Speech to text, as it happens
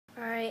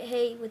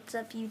what's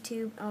up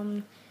YouTube?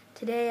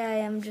 Today I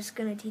am just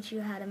going to teach you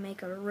how to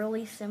make a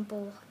really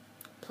simple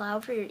plow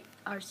for your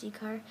RC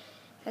car.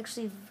 It's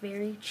actually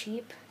very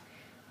cheap.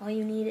 All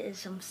you need is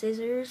some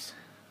scissors,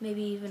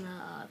 maybe even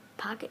a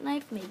pocket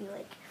knife, maybe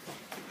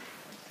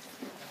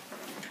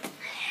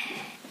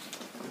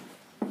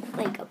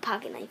like a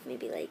pocket knife,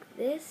 maybe like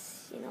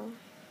this, you know.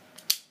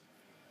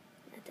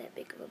 Not that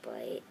big of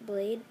a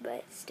blade,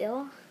 but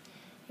still,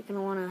 you're going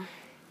to want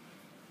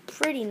a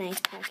pretty nice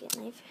pocket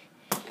knife.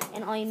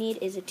 And all you need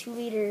is a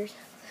 2-liter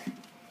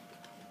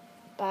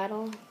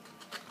bottle.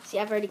 See,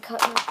 I've already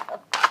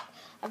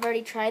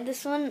tried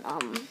this one.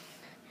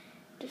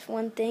 Just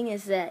one thing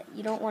is that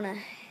you don't want to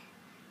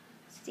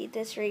see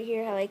this right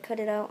here, how I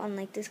cut it out on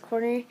like this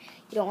corner. You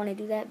don't want to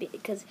do that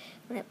because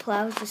when it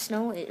plows the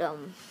snow, it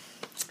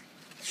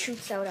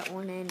shoots out at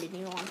one end, and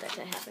you don't want that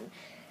to happen.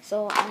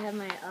 So I have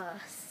my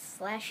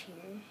slash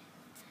here.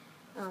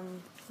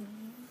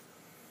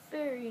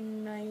 Very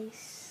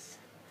nice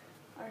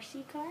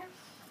RC car.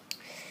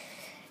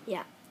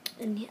 Yeah,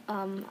 and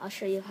I'll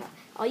show you how.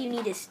 All you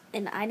need is,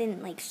 and I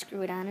didn't like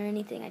screw it on or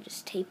anything, I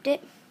just taped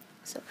it.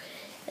 So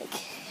like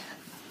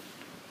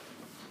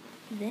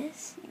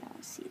this, you know,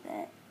 see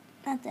that?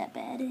 Not that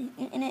bad,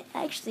 and it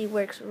actually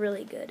works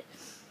really good.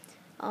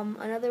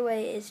 Another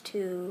way is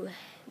to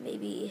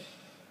maybe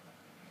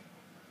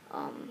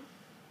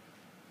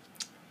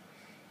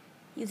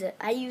use it.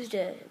 I used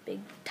a big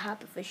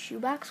top of a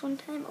shoebox one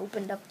time,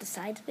 opened up the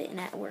sides of it, and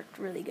that worked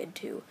really good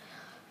too.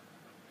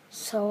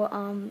 So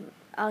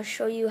I'll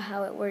show you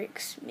how it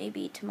works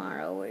maybe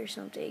tomorrow or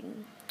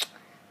something.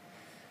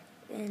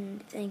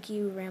 And thank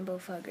you, Rambo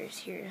Fuggers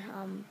here.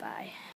 Bye.